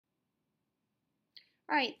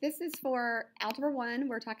All right, this is for Algebra 1.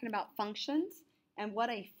 We're talking about functions and what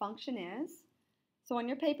a function is. So on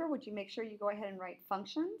your paper, would you make sure you go ahead and write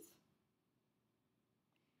functions?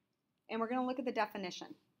 And we're going to look at the definition.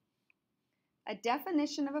 A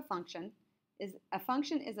definition of a function is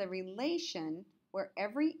a relation where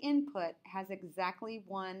every input has exactly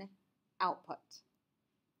one output.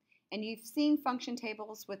 And you've seen function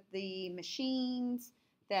tables with the machines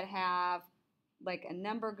that have like a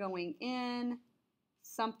number going in,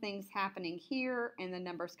 something's happening here, and the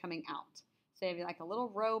number's coming out. So you have like a little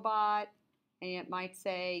robot, and it might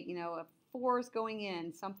say, a 4 is going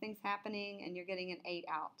in, something's happening, and you're getting an 8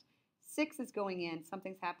 out. 6 is going in,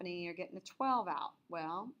 something's happening, and you're getting a 12 out.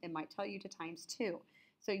 Well, it might tell you to times 2.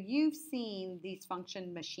 So you've seen these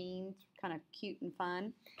function machines, kind of cute and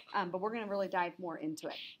fun, but we're going to really dive more into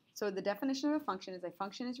it. So the definition of a function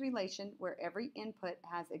is a relation where every input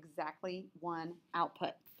has exactly one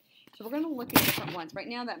output. So we're going to look at different ones. Right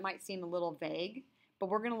now that might seem a little vague, but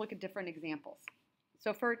we're going to look at different examples.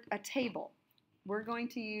 So for a table, we're going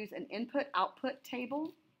to use an input-output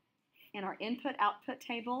table. And our input-output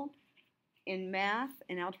table in math,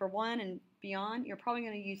 in Algebra 1 and beyond, you're probably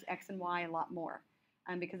going to use X and Y a lot more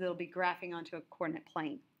because it'll be graphing onto a coordinate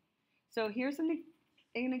plane. So here's an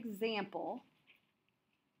example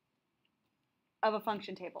of a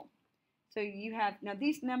function table. So you have, now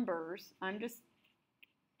these numbers, I'm just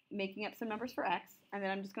making up some numbers for X, and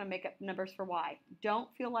then I'm just going to make up numbers for Y. Don't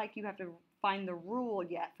feel like you have to find the rule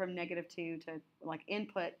yet from -2 to like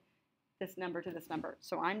input this number to this number.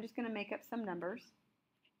 So I'm just going to make up some numbers.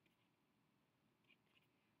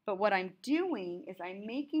 But what I'm doing is I'm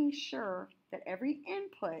making sure that every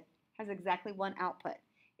input has exactly one output.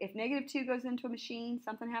 If -2 goes into a machine,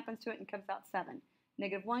 something happens to it and comes out 7.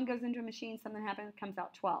 -1 goes into a machine, something happens, comes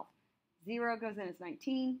out 12. 0 goes in, it's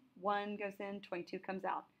 19. 1 goes in, 22 comes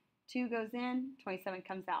out. 2 goes in, 27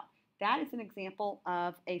 comes out. That is an example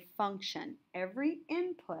of a function. Every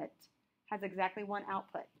input has exactly one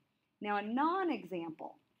output. Now a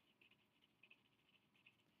non-example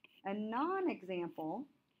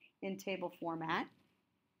in table format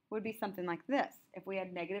would be something like this. If we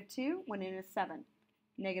had -2 went in as 7,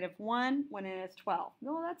 -1 went in as 12.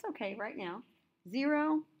 Well, that's okay right now.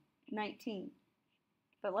 0, 19.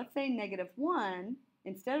 But let's say -1,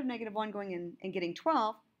 instead of -1 going in and getting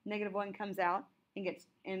 12, -1 comes out and gets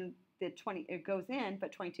in the 20. It goes in,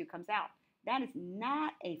 but 22 comes out. That is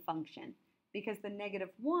not a function because the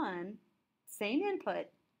 -1, same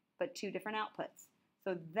input, but 2 different outputs.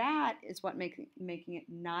 So that is what making it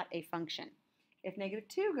not a function. If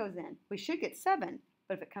 -2 goes in, we should get 7,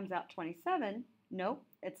 but if it comes out 27, nope,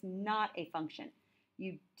 it's not a function.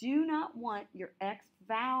 You do not want your X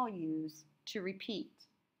values to repeat.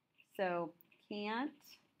 So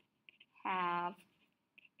can't have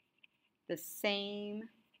the same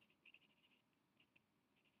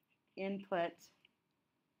input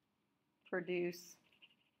produce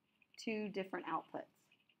 2 different outputs.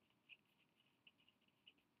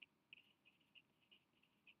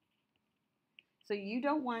 So you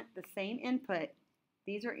don't want the same input.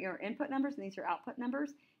 These are your input numbers and these are output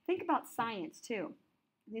numbers. Think about science too.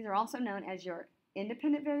 These are also known as your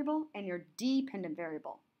independent variable and your dependent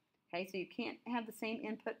variable. Okay, so you can't have the same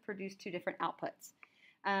input produce 2 different outputs.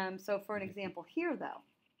 So for an example here though,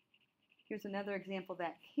 here's another example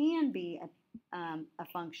that can be a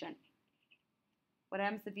function. What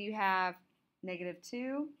happens if you have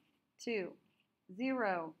 -2, 2,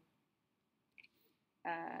 0,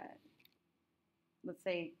 let's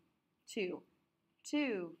say 2,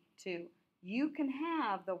 2, 2. You can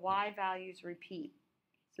have the Y values repeat.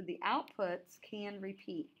 So the outputs can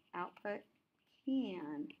repeat. Output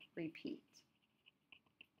can repeat.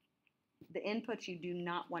 The inputs you do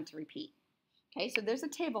not want to repeat. Okay, so there's a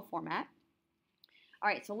table format. All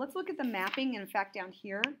right, so let's look at the mapping. In fact, down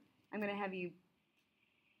here, I'm going to have you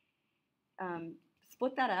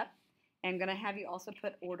split that up. And I'm going to have you also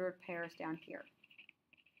put ordered pairs down here.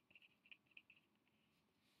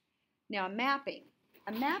 Now, a mapping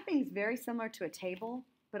is very similar to a table,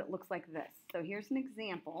 but it looks like this. So here's an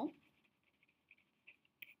example.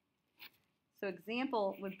 So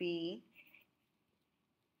example would be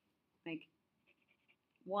like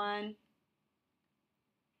 1,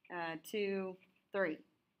 2, 3.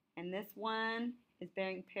 And this 1 is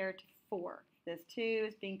being paired to 4. This 2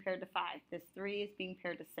 is being paired to 5. This 3 is being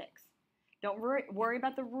paired to 6. Don't worry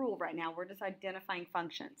about the rule right now. We're just identifying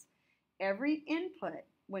functions. Every input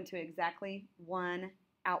went to exactly one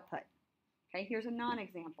output. Okay, here's a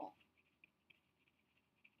non-example.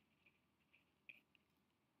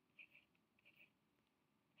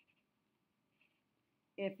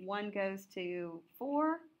 If 1 goes to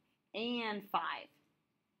 4 and 5,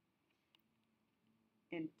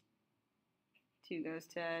 2 goes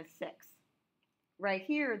to 6. Right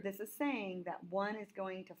here, this is saying that 1 is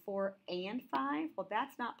going to 4 and 5. Well,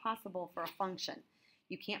 that's not possible for a function.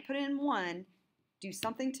 You can't put in 1, do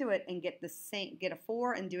something to it, and get the same, get a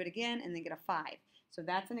 4 and do it again, and then get a 5. So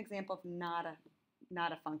that's an example of not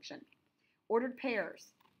a function. Ordered pairs.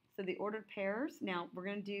 So the ordered pairs, now we're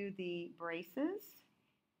going to do the braces,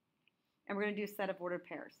 and we're going to do a set of ordered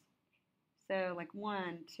pairs. So like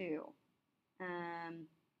 1, 2,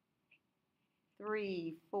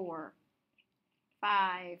 3, 4,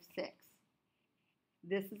 5, 6.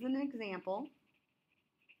 This is an example.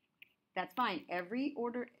 That's fine. Every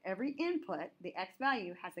input, the x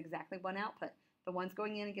value has exactly one output. The 1's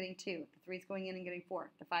going in and getting 2. The 3's going in and getting 4.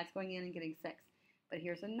 The 5's going in and getting 6. But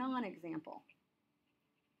here's a non-example.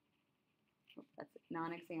 Oops, that's a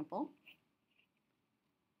non-example.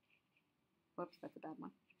 Whoops, that's a bad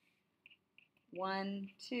one. 1,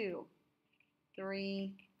 2,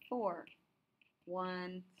 3, 4,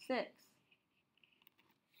 1, 6.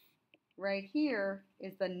 Right here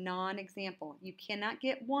is the non-example. You cannot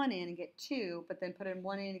get 1 in and get 2, but then put in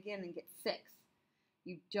 1 in again and get 6.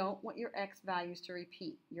 You don't want your x values to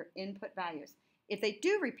repeat, your input values. If they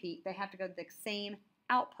do repeat, they have to go to the same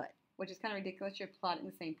output, which is kind of ridiculous. You're plotting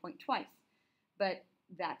the same point twice. But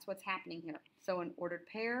that's what's happening here. So an ordered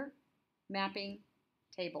pair, mapping,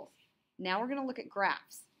 tables. Now we're going to look at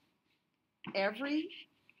graphs. Every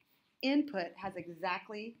input has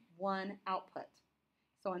exactly one output.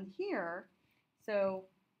 So on here, so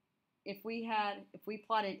if we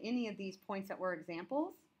plotted any of these points that were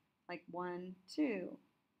examples, like 1, 2,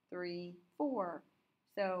 3, 4,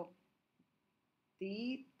 so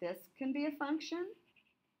this can be a function,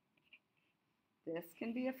 this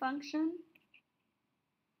can be a function,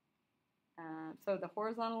 so the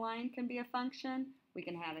horizontal line can be a function, we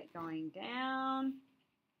can have it going down.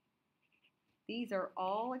 These are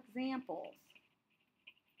all examples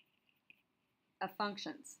of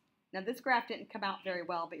functions. Now this graph didn't come out very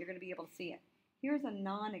well, but you're going to be able to see it. Here's a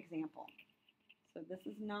non-example. So this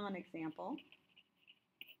is non-example.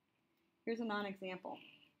 Here's a non-example.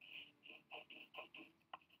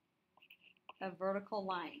 A vertical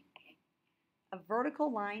line. A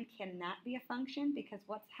vertical line cannot be a function because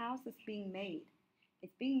how is this being made?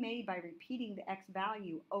 It's being made by repeating the x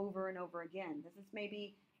value over and over again. This is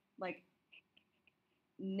maybe like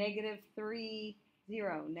 -3,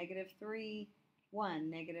 0, -3, 1,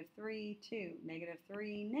 -3, 2,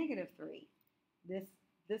 -3, -3.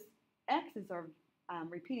 This x's are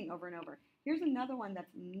repeating over and over. Here's another one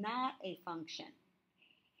that's not a function.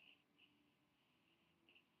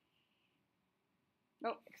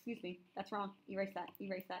 Oh, excuse me, that's wrong. Erase that,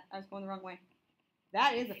 erase that. I was going the wrong way.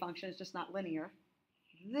 That is a function, it's just not linear.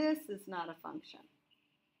 This is not a function.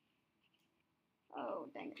 Oh,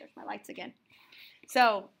 dang it, there's my lights again.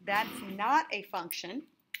 So that's not a function.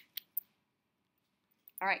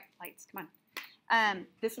 All right, lights, come on.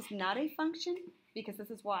 This is not a function because this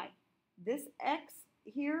is why. This x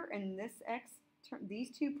here and this x,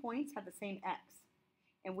 these 2 points have the same x.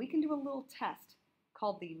 And we can do a little test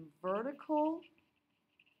called the vertical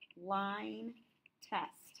line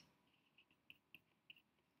test.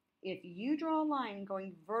 If you draw a line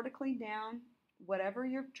going vertically down, whatever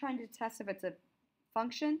you're trying to test, if it's a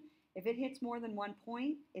function, if it hits more than 1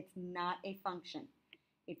 point, it's not a function.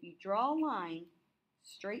 If you draw a line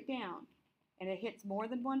straight down and it hits more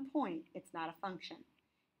than 1 point, it's not a function.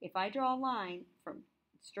 If I draw a line from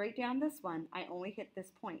straight down this one, I only hit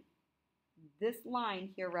this point. This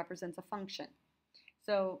line here represents a function.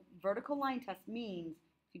 So vertical line test means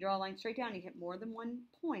if you draw a line straight down and you hit more than 1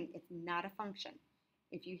 point, it's not a function.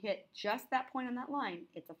 If you hit just that point on that line,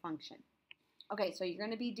 it's a function. Okay, so you're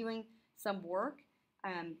going to be doing some work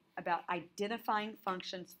about identifying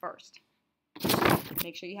functions first.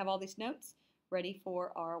 Make sure you have all these notes ready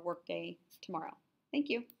for our workday tomorrow. Thank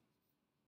you.